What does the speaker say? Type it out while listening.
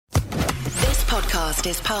podcast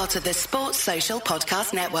is part of the Sports Social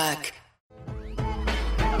Podcast Network.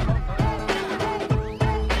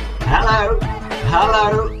 Hello,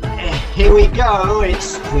 here we go.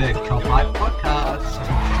 It's the Cop-Out Podcast.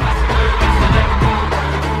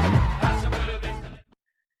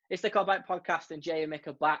 It's the Cop-Out Podcast, and Jay and Mick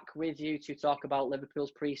are back with you to talk about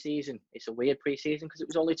Liverpool's pre-season. It's a weird pre-season because it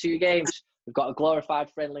was only 2 games. We've got a glorified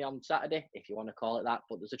friendly on Saturday, if you want to call it that,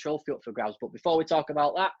 but there's a trophy up for grabs. But before we talk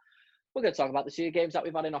about that, we're going to talk about the 2 games that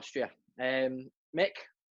we've had in Austria. Mick,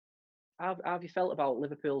 how have you felt about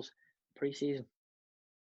Liverpool's pre-season?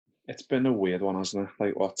 It's been a weird one, hasn't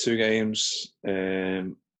it? 2 games,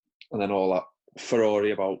 and then all that furore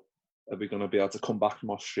about are we going to be able to come back from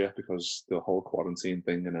Austria because the whole quarantine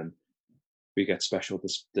thing, and then we get special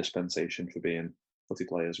dispensation for being footy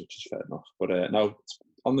players, which is fair enough. But no,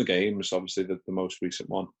 on the games, obviously the most recent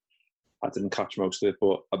one, I didn't catch most of it,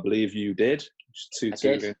 but I believe you did.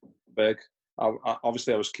 2-2 against Big.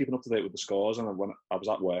 Obviously, I was keeping up to date with the scores, and when I was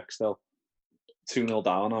at work still, 2-0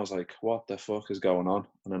 down, I was like, what the fuck is going on?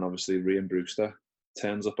 And then obviously Ryan Brewster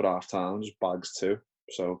turns up at half time, just bags 2.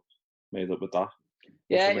 So made up with that.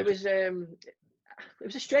 Yeah, it was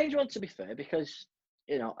a strange one, to be fair, because,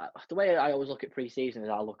 you know, the way I always look at pre-season is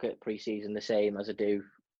I look at pre-season the same as I do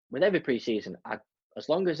with every pre-season. As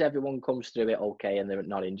long as everyone comes through it okay and they're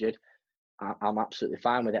not injured, I'm absolutely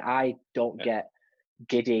fine with it. I don't get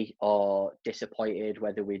giddy or disappointed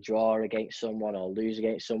whether we draw against someone or lose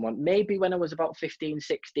against someone. Maybe when I was about 15,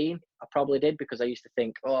 16, I probably did, because I used to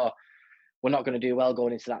think, oh, we're not going to do well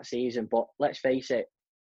going into that season. But let's face it,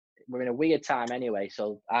 we're in a weird time anyway.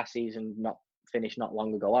 So our season not finished not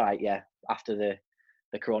long ago. All right, yeah, after the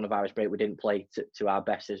coronavirus break, we didn't play to our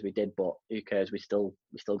best as we did, but who cares? We still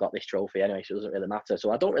got this trophy anyway, so it doesn't really matter. So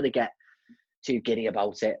I don't really get too giddy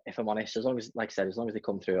about it, if I'm honest. As long as, like I said, as long as they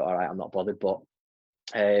come through it, all right, I'm not bothered. But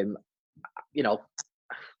you know,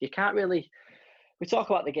 you can't really. We talk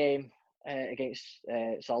about the game against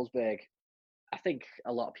Salzburg. I think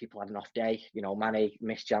a lot of people had an off day. You know, Mane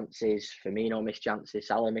missed chances, Firmino missed chances,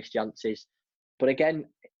 Salah missed chances. But again,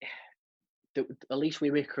 at least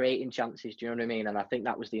we were creating chances. Do you know what I mean? And I think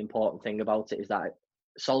that was the important thing about it, is that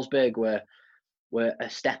Salzburg were a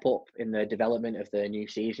step up in the development of their new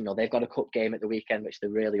season. You know, they've got a cup game at the weekend, which they're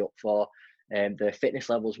really up for. Their fitness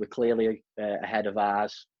levels were clearly ahead of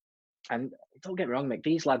ours. And don't get me wrong, Mick,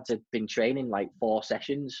 these lads have been training like 4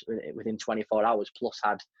 sessions within 24 hours, plus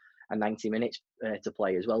had a 90 minutes to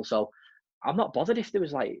play as well. So I'm not bothered if there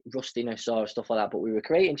was like rustiness or stuff like that, but we were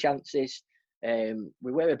creating chances.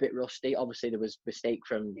 We were a bit rusty. Obviously, there was a mistake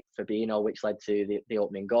from Fabinho, which led to the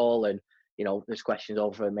opening goal. And, you know, there's questions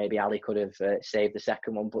over maybe Ali could have saved the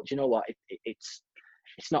second one. But you know what?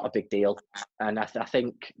 It's not a big deal. And I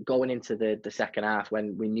think going into the second half,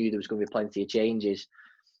 when we knew there was going to be plenty of changes,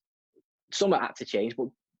 some had to change, but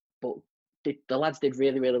the lads did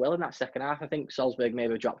really, really well in that second half. I think Salzburg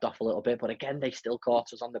maybe dropped off a little bit, but again, they still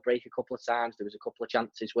caught us on the break a couple of times. There was a couple of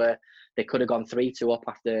chances where they could have gone 3-2 up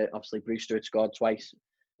after, obviously, Brewster had scored twice.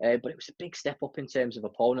 But it was a big step up in terms of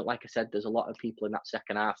opponent. Like I said, there's a lot of people in that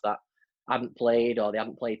second half that hadn't played, or they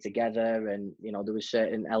hadn't played together. And, you know, there was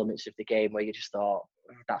certain elements of the game where you just thought,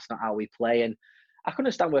 that's not how we play. And I can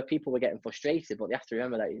understand where people were getting frustrated, but you have to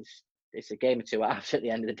remember that it's a game of 2 halves at the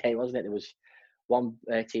end of the day, wasn't it? There was one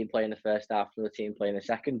team playing the first half, another team playing the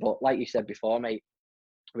second. But like you said before, mate,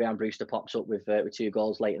 Ryan Brewster pops up with 2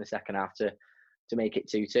 goals late in the second half to make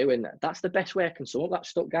it 2-2. And that's the best way I can sum up that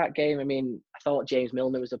Stuttgart game. I mean, I thought James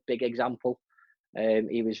Milner was a big example.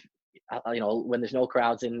 He was, you know, when there's no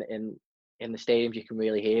crowds in the stadiums, you can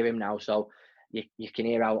really hear him now. So you can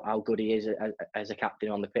hear how good he is as a captain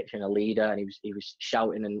on the pitch and a leader. And he was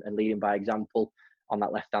shouting and leading by example on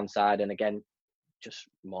that left-hand side. And again, just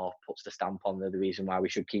more puts the stamp on the reason why we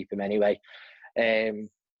should keep him anyway. I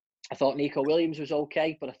thought Nico Williams was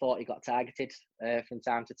okay, but I thought he got targeted from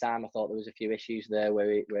time to time. I thought there was a few issues there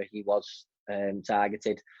where he was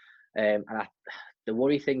targeted. And the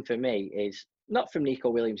worry thing for me is not from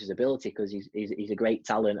Nico Williams' ability, because he's a great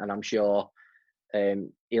talent, and I'm sure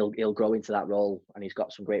he'll grow into that role, and he's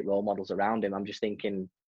got some great role models around him. I'm just thinking,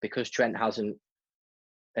 because Trent hasn't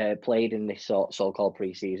played in this so-called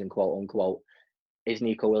pre-season, quote unquote, is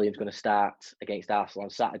Nico Williams going to start against Arsenal on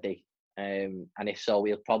Saturday? And if so,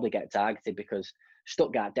 he'll probably get targeted, because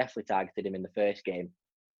Stuttgart definitely targeted him in the first game.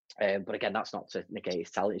 But again, that's not to negate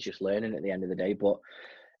his talent. He's just learning at the end of the day. But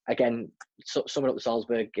again, summing up the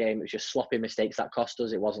Salzburg game, it was just sloppy mistakes that cost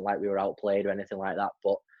us. It wasn't like we were outplayed or anything like that.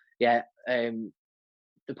 But yeah,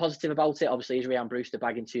 the positive about it, obviously, is Ryan Brewster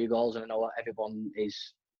bagging 2 goals. And I know everyone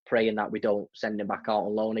is praying that we don't send him back out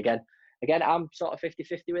on loan again. Again, I'm sort of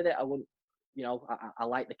 50-50 with it. I wouldn't I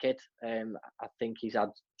like the kid. I think he's had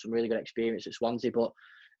some really good experience at Swansea, but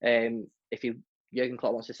if Jurgen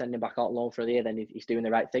Klopp wants to send him back out on loan for a year, then he's doing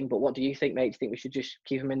the right thing. But what do you think, mate? Do you think we should just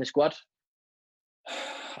keep him in the squad?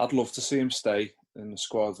 I'd love to see him stay in the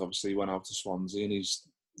squad. Obviously, he went out to Swansea and he's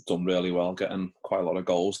done really well, getting quite a lot of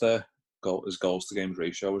goals there. His goals to games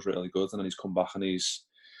ratio was really good, and then he's come back and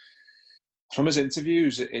from his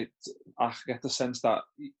interviews, I get the sense that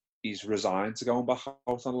he's resigned to going back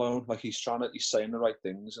out on loan. Like he's saying the right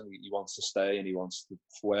things, and he wants to stay and he wants to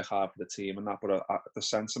work hard for the team and that. But the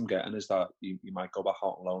sense I'm getting is that he might go back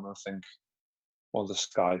out on loan. I think one of the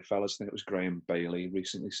Sky fellas, I think it was Graham Bailey,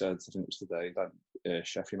 recently said, I think it was today, that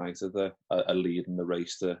Sheffield United are leading the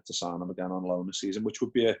race to sign him again on loan this season, which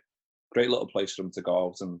would be a great little place for him to go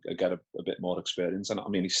out and get a bit more experience. And I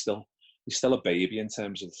mean, he's still a baby in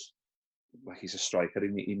terms of, like, he's a striker.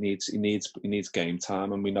 He needs game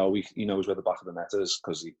time, and we know he knows where the back of the net is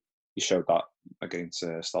because he showed that against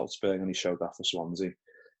Salzburg, and he showed that for Swansea.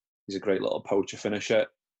 He's a great little poacher finisher.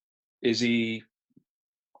 Is he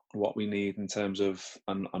what we need in terms of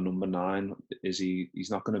a number 9?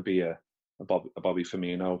 He's not going to be a Bobby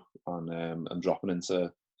Firmino and dropping into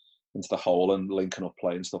the hole and linking up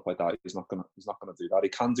play and stuff like that. He's not going to do that. He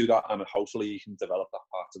can do that, and hopefully he can develop that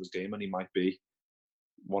part of his game, and he might be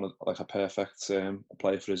one of a perfect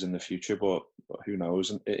player for us in the future. But who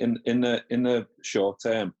knows? In the short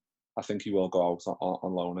term, I think he will go out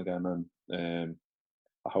on loan again, and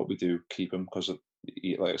I hope we do keep him because,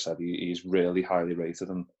 like I said, he's really highly rated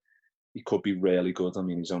and he could be really good. I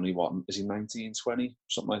mean, he's only, is he 19, 20,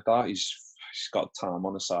 something like that? He's got time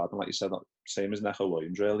on the side, and like you said, same as Neco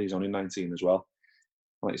Williams. Really, he's only 19 as well.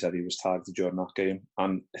 Like you said, he was tagged during that game,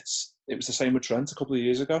 and it was the same with Trent a couple of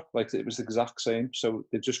years ago. Like, it was the exact same. So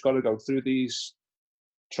they've just got to go through these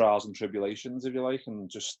trials and tribulations, if you like, and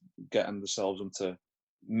just getting themselves into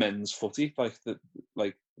men's footy.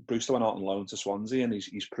 Like Brewster went out on loan to Swansea, and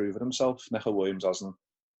he's proven himself. Neco Williams hasn't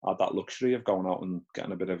had that luxury of going out and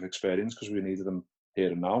getting a bit of experience because we needed him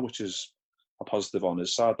here and now, which is a positive on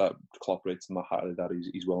his side, that Klopp rates him that highly, that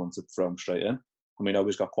he's willing to throw him straight in. And we know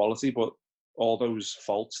he's got quality, but all those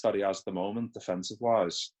faults that he has at the moment,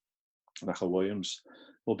 defensive-wise, Neco Williams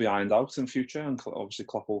will be ironed out in future, and obviously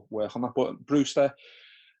Klopp will work on that. But Brewster,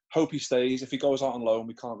 hope he stays. If he goes out on loan,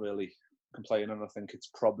 we can't really complain, and I think it's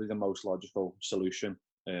probably the most logical solution,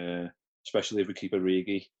 especially if we keep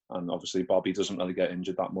Origi, and obviously Bobby doesn't really get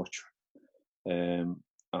injured that much.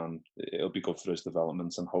 And it'll be good for his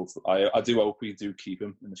development, and hopefully, I do hope we do keep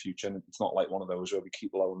him in the future. And it's not like one of those where we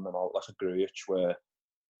keep loaning them out like a Grujic, where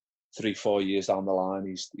 3-4 years down the line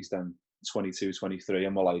he's then 22, 23,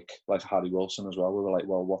 and we're like Harry Wilson as well. We were like,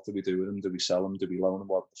 well, what do we do with him? Do we sell him? Do we loan him?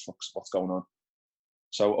 What's going on?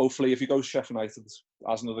 So hopefully, if he goes Sheffield United,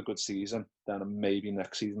 has another good season, then maybe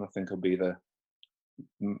next season I think will be the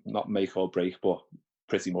not make or break, but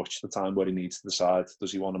pretty much the time where he needs to decide: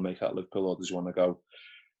 does he want to make it at Liverpool, or does he want to go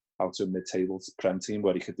out to a mid-table Prem team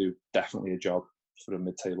where he could do definitely a job for a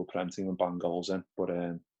mid-table Prem team and bang goals in? But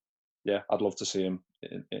yeah, I'd love to see him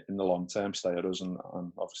in the long term stay at us and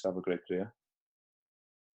obviously have a great career.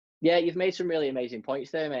 Yeah, you've made some really amazing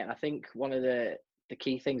points there, mate. I think one of the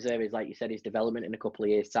key things there is, like you said, his development in a couple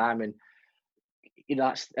of years' time, and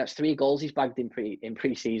that's 3 goals he's bagged in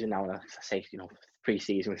pre-season now. And I say,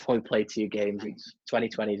 pre-season, we've only played 2 games. It's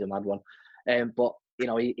 2020 is a mad one, but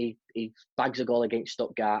he bags a goal against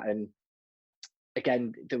Stuttgart, and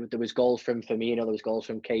again there was goals from Firmino, there was goals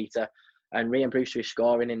from Keita, and Ryan Brewster is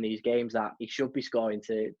scoring in these games that he should be scoring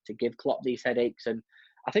to give Klopp these headaches. And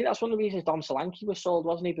I think that's one of the reasons Dom Solanke was sold,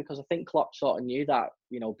 wasn't he? Because I think Klopp sort of knew that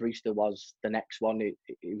Brewster was the next one.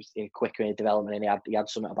 He was quicker in development, and he had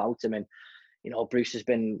something about him. And Brewster's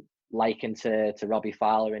been likened to Robbie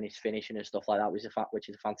Fowler in his finishing and stuff like that, which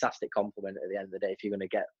is a fantastic compliment at the end of the day if you're going to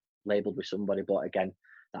get labelled with somebody. But again,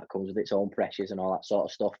 that comes with its own pressures and all that sort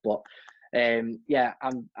of stuff. But yeah,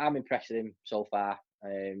 I'm impressed with him so far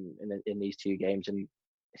in these 2 games. And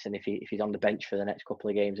listen, if he's on the bench for the next couple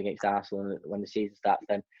of games against Arsenal when the season starts,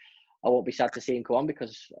 then I won't be sad to see him go on,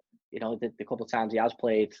 because the couple of times he has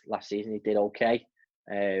played last season, he did okay.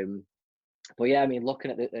 But yeah, I mean,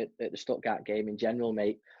 looking at the Stuttgart game in general,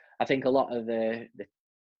 mate, I think a lot of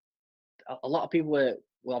people were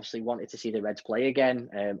obviously wanted to see the Reds play again.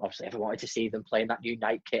 Obviously, everyone wanted to see them playing that new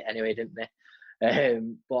night kit anyway, didn't they?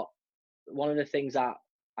 But one of the things that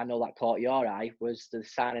I know that caught your eye was the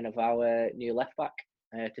signing of our new left back,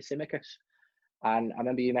 to Tsimikas. And I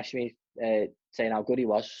remember you messaging me saying how good he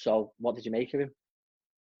was. So what did you make of him?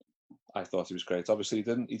 I thought he was great. Obviously,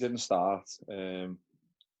 he didn't start.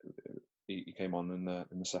 he came on in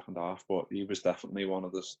the second half, but he was definitely one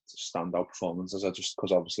of the standout performances. Just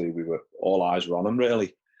because obviously all eyes were on him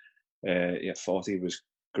really. I thought he was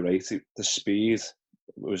great. The speed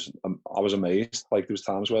was, I was amazed. Like there was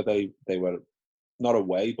times where they were not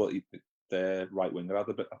away, but their right winger had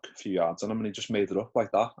a few yards on him, and he just made it up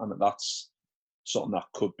like that. And that's something that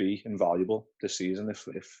could be invaluable this season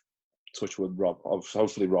if touchwood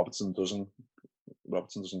hopefully Robertson doesn't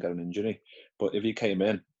get an injury. But if he came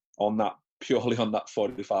in purely on that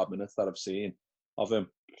 45 minutes that I've seen of him,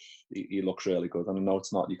 he looks really good. And I know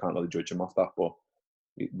it's not, you can't really judge him off that, but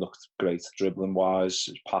he looked great dribbling wise,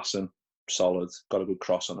 passing solid, got a good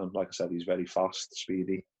cross on him. Like I said, he's very fast,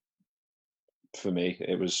 speedy. For me,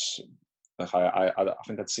 it was like I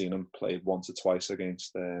think I'd seen him play once or twice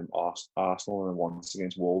against Arsenal and once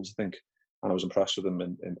against Wolves, I think, and I was impressed with him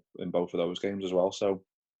in both of those games as well. So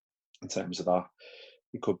in terms of that,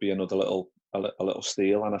 he could be another little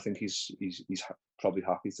steal, and I think he's probably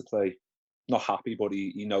happy to play. Not happy, but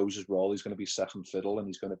he knows his role. He's going to be second fiddle, and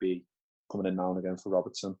he's going to be coming in now and again for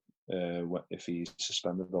Robertson if he's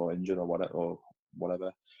suspended or injured or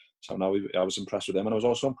whatever. So no, I was impressed with him, and I was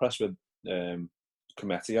also impressed with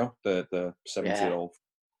Cometio, the 70-year-old.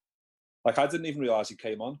 Like I didn't even realise he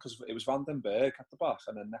came on because it was Van den Berg at the back,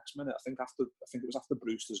 and then next minute, I think it was after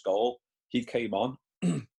Brewster's goal, he came on.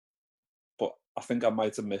 But I think I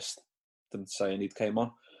might have missed them saying he'd came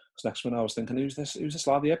on. Because next minute I was thinking, who's this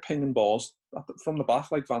lad here pinging balls from the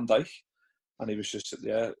back like Van Dijk? And he was just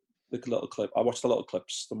the little clip. I watched the little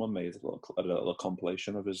clips. Someone made a little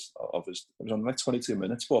compilation of his. It was on like 22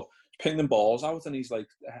 minutes, but pinging balls out, and he's like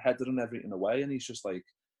heading everything away, and he's just like,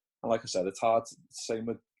 and like I said, it's hard. Same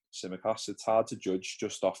with Tsimikas. It's hard to judge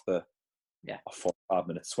just off the 45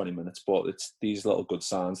 minutes, 20 minutes, but it's these little good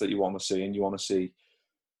signs that you want to see, and you want to see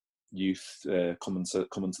youth coming to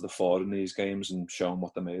the fore in these games and showing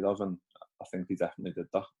what they're made of, and I think he definitely did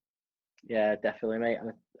that. Yeah, definitely, mate.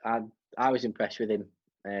 And I was impressed with him,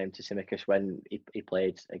 Tsimikas, when he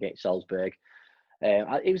played against Salzburg.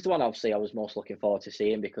 He was the one, obviously, I was most looking forward to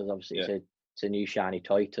seeing, because obviously it's a new shiny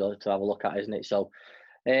toy to have a look at, isn't it? So,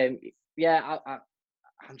 I'm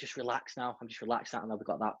just relaxed now. I'm just relaxed that we've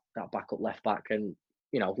got that backup left back, and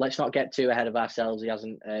let's not get too ahead of ourselves. He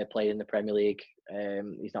hasn't played in the Premier League.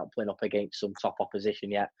 He's not playing up against some top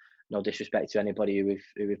opposition yet. No disrespect to anybody who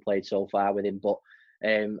we've played so far with him, but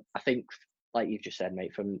I think, like you've just said,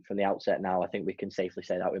 mate, from the outset now, I think we can safely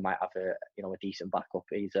say that we might have a decent backup.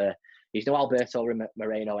 He's no Alberto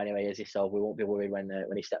Moreno anyway, is he? So we won't be worried when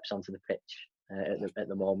he steps onto the pitch at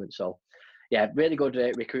the moment. So yeah, really good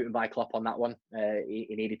recruiting by Klopp on that one. He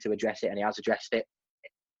needed to address it, and he has addressed it.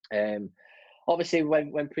 Obviously,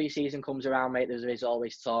 when pre-season comes around, mate, there's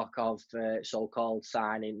always talk of so-called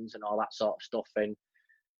signings and all that sort of stuff. And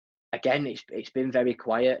again, it's been very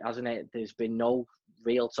quiet, hasn't it? There's been no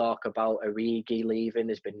real talk about Origi leaving.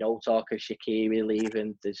 There's been no talk of Shaqiri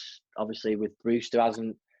leaving. There's obviously with Brewster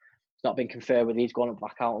it's not been confirmed whether he's going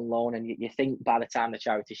back out on loan. And you think by the time the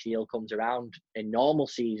Charity Shield comes around in normal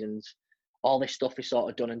seasons, all this stuff is sort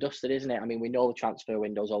of done and dusted, isn't it? I mean, we know the transfer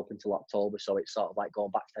window's open till October, so it's sort of like going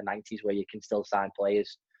back to the 90s where you can still sign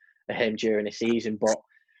players during the season. But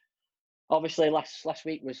obviously, last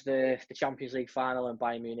week was the Champions League final, and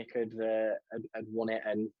Bayern Munich had won it.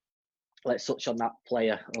 And let's touch on that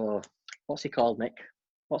player. Oh, what's he called, Nick?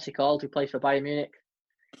 What's he called? Who plays for Bayern Munich?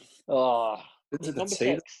 Oh, number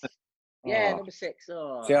 6. Yeah, number 6.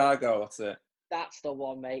 Oh, Thiago, that's it. That's the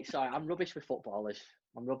one, mate. Sorry, I'm rubbish with footballers.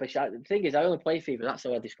 I'm rubbish. The thing is, I only play FIFA. That's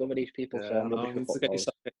how I discover these people. Yeah, so I'm rubbish with footballers.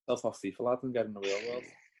 To get yourself off FIFA, lad, and get in the real world.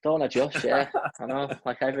 Don't adjust, yeah. I know,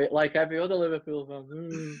 like every other Liverpool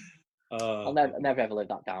fan. I'll never ever live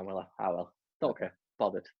that down, will I? I will. Don't care.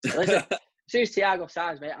 Bothered. Listen, as soon as Thiago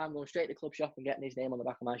signs, mate, I'm going straight to the club shop and getting his name on the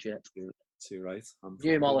back of my shirt. Too right.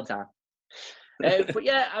 View him all the time. But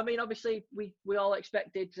yeah, I mean, obviously, we all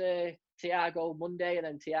expected Thiago Monday, and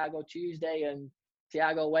then Thiago Tuesday, and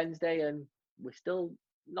Thiago Wednesday, and we're still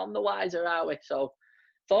none the wiser, are we? So,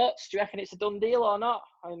 thoughts? Do you reckon it's a done deal or not?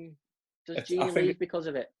 And does Gini leave because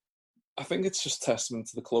of it? I think it's just testament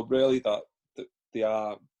to the club, really, that they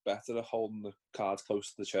are better at holding the cards close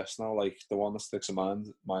to the chest now. Like the one that sticks in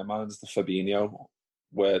my mind is the Fabinho,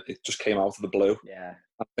 where it just came out of the blue. Yeah.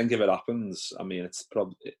 I think if it happens, I mean, it's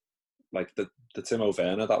probably like the Timo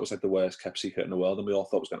Werner. That was like the worst kept secret in the world, and we all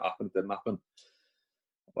thought it was going to happen. It didn't happen.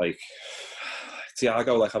 Like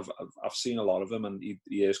Thiago, like I've seen a lot of him, and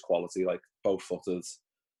he is quality. Like both footed,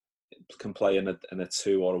 can play in a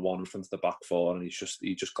 2 or a 1 in front of the back 4, and he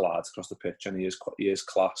just glides across the pitch, and he is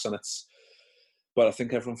class. And but I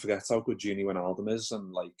think everyone forgets how good Gini Wijnaldum is,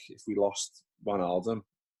 and like if we lost Wijnaldum,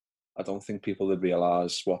 I don't think people would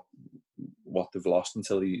realise what what they've lost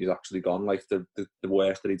until he's actually gone. Like the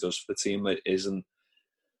work that he does for the team, it isn't,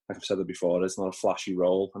 like I've said it before, it's not a flashy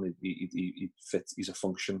role, and he fits. He's a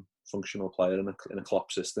functional player in a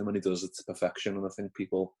Klopp system, and he does it to perfection. And I think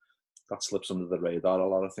that slips under the radar a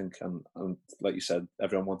lot. I think, and like you said,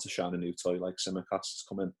 everyone wants to shine a new toy. Like Tsimikas has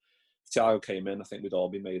come in. If Thiago came in, I think we'd all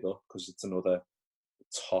be made up, because it's another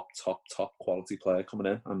top quality player coming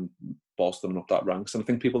in and bolstering up that ranks. And I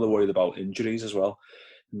think people are worried about injuries as well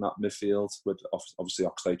in that midfield, with obviously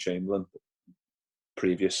Oxlade-Chamberlain,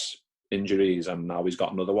 previous injuries, and now he's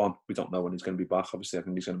got another one. We don't know when he's going to be back. Obviously, I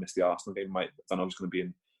think he's going to miss the Arsenal game. I don't know if he's going to be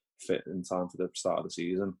fit in time for the start of the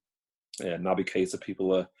season. Yeah, Naby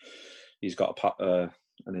Keita, he's got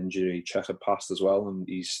an injury checkered past as well, and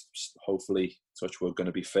he's hopefully, touch wood, going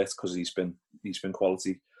to be fit, because he's been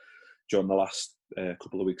quality during the last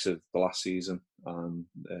couple of weeks of the last season, and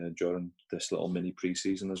during this little mini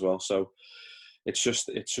pre-season as well. So it's just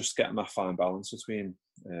getting that fine balance between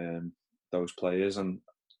those players. And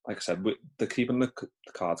like I said, they're keeping the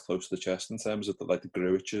cards close to the chest in terms of the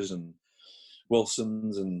Gruiches and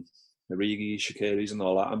Wilsons and the Origi, Shaqiri's and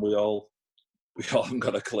all that, and we all haven't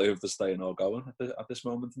got a clue if they're staying or going at this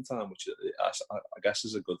moment in time, which I guess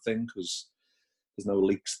is a good thing, because there's no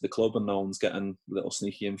leaks to the club and no one's getting little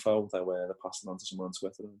sneaky info that where they're passing on to someone on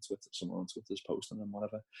Twitter, and someone on Twitter's posting them,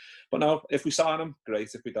 whatever. But no, if we sign them, great.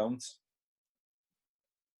 If we don't,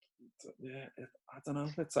 yeah, I don't know.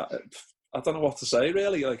 I don't know what to say,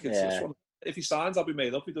 really. Like, if he signs, I'll be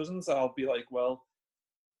made up. If he doesn't, I'll be like, well,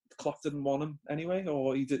 Klopp didn't want him anyway,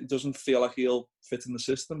 or he doesn't feel like he'll fit in the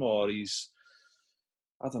system, or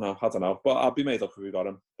I don't know. But I'll be made up if we got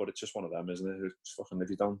him. But it's just one of them, isn't it? If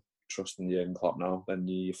you don't trust in Jurgen Klopp now, then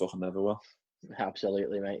you fucking never will.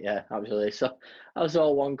 Absolutely, mate. Yeah, absolutely. So I saw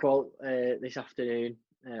one quote this afternoon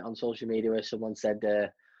on social media where someone said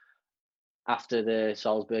after the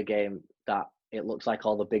Salzburg game that it looks like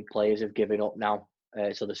all the big players have given up now,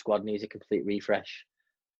 so the squad needs a complete refresh.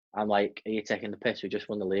 I'm like, are you taking the piss? We just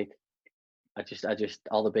won the league. I just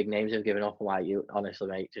all the big names have given up. I'm like, you honestly,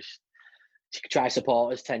 mate, just try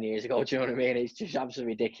support us 10 years ago. Do you know what I mean? It's just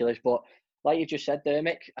absolutely ridiculous. But like you just said there,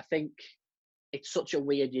 Mick, I think it's such a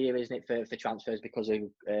weird year, isn't it, for transfers because of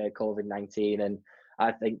COVID-19. And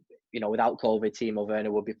I think, without COVID, Timo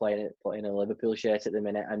Werner would be putting a Liverpool shirt at the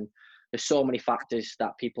minute. And there's so many factors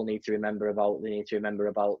that people need to remember about. They need to remember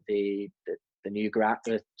about the new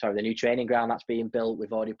training ground that's being built.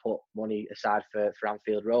 We've already put money aside for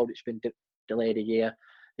Anfield Road. It's been delayed a year.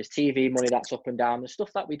 There's TV money that's up and down. There's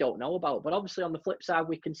stuff that we don't know about. But obviously, on the flip side,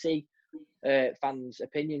 we can see fans'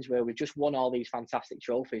 opinions where we've just won all these fantastic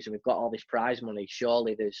trophies and we've got all this prize money.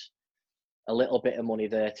 Surely there's a little bit of money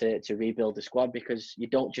there to rebuild the squad, because you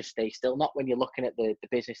don't just stay still. Not when you're looking at the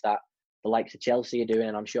business that the likes of Chelsea are doing,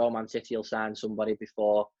 and I'm sure Man City will sign somebody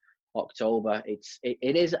before October.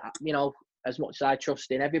 It is, as much as I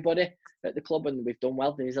trust in everybody at the club and we've done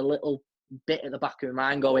well, there's a little bit at the back of my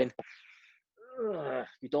mind going,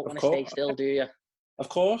 you don't want to stay still, do you? Of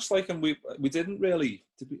course, and we didn't really.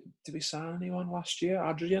 Did we sign anyone last year?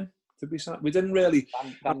 Adrian? Did we sign? We didn't really.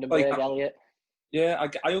 Van den Berg, Elliot. Yeah,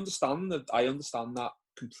 I understand that. I understand that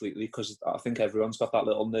completely, because I think everyone's got that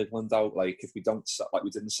little niggling doubt. Like, if we don't, we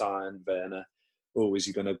didn't sign Werner, is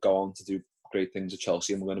he going to go on to do great things at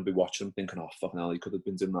Chelsea? And we're going to be watching him thinking, oh fucking hell, he could have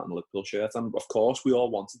been doing that in a Liverpool shirt. And of course, we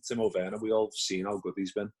all wanted Timo Werner. We all seen how good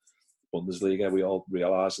he's been. Bundesliga, we all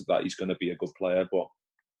realise that he's going to be a good player,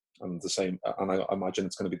 and I imagine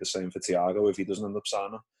it's going to be the same for Thiago if he doesn't end up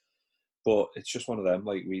signing. But it's just one of them.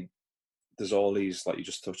 There's all these, like you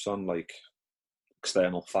just touched on,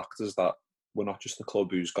 external factors that we're not just a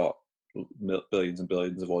club who's got billions and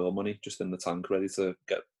billions of oil money just in the tank ready to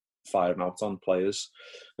get firing out on players.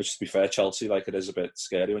 Which, to be fair, Chelsea, it is a bit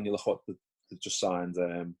scary when you look what they just signed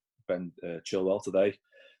Ben Chilwell today.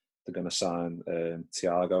 They're going to sign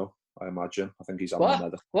Thiago, I imagine. I think he's on the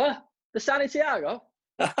medical. What? They're signing Thiago?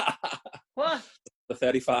 What? The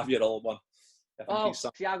 35-year-old one.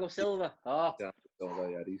 Thiago Silva. Oh. Yeah,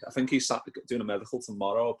 I think he's doing a medical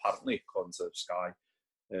tomorrow, apparently, according to Sky.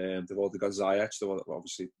 They've already got Ziyech, they've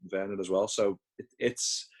obviously Werner as well. So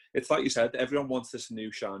it's like you said, everyone wants this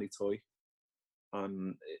new shiny toy,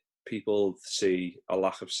 and people see a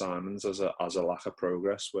lack of signings as a lack of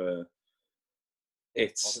progress. Where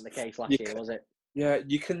it's wasn't the case last year, was it? Yeah,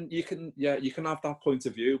 you can have that point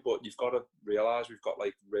of view, but you've got to realise we've got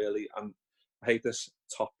really, and I hate this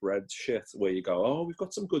top red shit where you go, oh, we've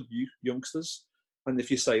got some good youngsters, and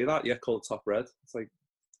if you say that, yeah, call it top red. It's like,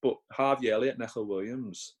 but Harvey Elliott, Neco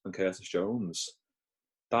Williams, and Curtis Jones,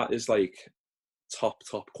 that is top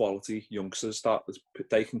quality youngsters that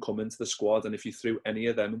they can come into the squad, and if you threw any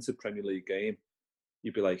of them into the Premier League game,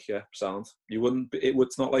 you'd be like, yeah, sound. You wouldn't.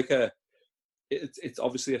 It's not like a. It's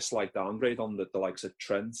obviously a slight downgrade on the likes of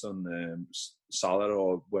Trent and Salah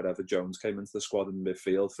or wherever Jones came into the squad in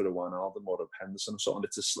midfield for a Wijnaldum or a Henderson or something.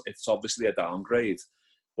 It's obviously a downgrade,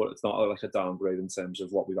 but it's not like a downgrade in terms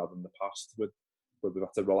of what we've had in the past where we've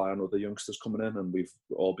had to rely on other youngsters coming in, and we've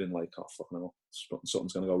all been like, oh fuck no,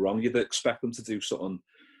 something's going to go wrong. You'd expect them to do something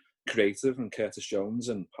creative, and Curtis Jones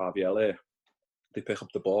and Harvey Elliott, they pick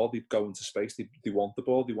up the ball, they go into space, they want the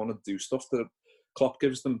ball, they want to do stuff. That Klopp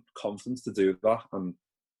gives them confidence to do that, and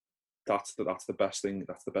that's the best thing.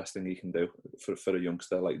 That's the best thing he can do for a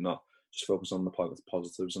youngster. Like, not just focus on the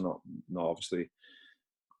positives and not obviously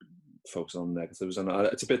focus on negatives. And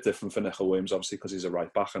it's a bit different for Neco Williams, obviously, because he's a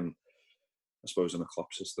right back, and I suppose in a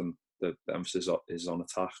Klopp system the emphasis is on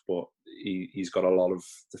attack, but he's got a lot of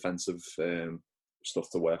defensive stuff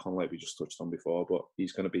to work on, like we just touched on before. But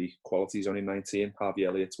he's going to be quality. He's only 19. Harvey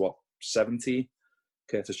Elliott's 17.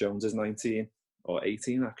 Curtis Jones is 19 or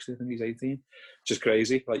 18. Actually, I think he's 18. Which is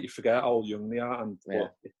crazy. Like, you forget how young they are, and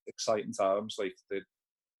what exciting times. Like,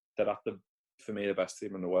 they're at for me, the best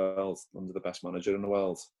team in the world, under the best manager in the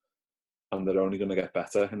world, and they're only going to get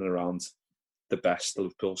better in and around the best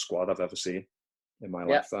Liverpool squad I've ever seen in my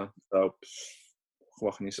lifetime. So,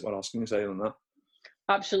 what else can you say on that?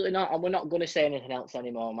 Absolutely not, and we're not going to say anything else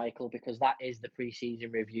anymore, Michael, because that is the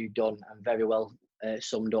pre-season review done and very well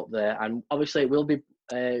summed up there. And obviously, we'll be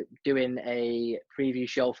doing a preview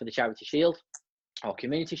show for the Charity Shield or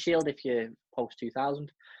Community Shield if you're post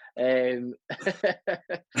 2000. We'll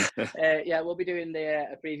be doing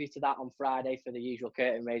a preview to that on Friday for the usual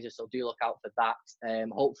curtain raiser, so do look out for that.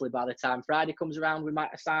 Hopefully by the time Friday comes around, we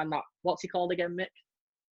might assign that. What's he called again, Mick?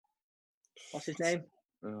 What's his name?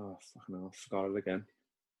 Oh, fucking hell, I forgot it again.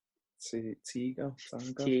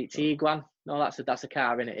 Tiguan? No, that's a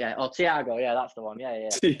car, innit? Yeah. Oh, Tiago, yeah, that's the one. Yeah.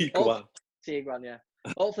 Tiguan. Tiguan, yeah.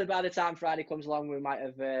 Hopefully by the time Friday comes along, we might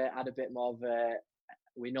have had a bit more of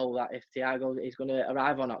we know that if Thiago is going to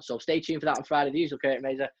arrive or not. So stay tuned for that on Friday, the usual curtain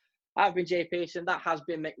raiser. I've been Jay Pearson. That has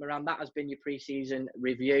been Mick Moran. That has been your pre-season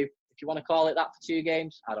review. If you want to call it that for 2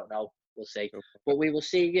 games, I don't know. We'll see. Okay. But we will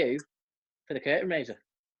see you for the curtain raiser.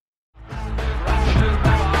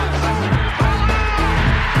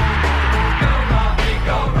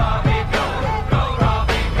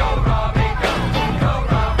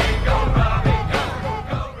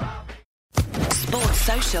 Sports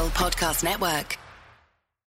Social Podcast Network.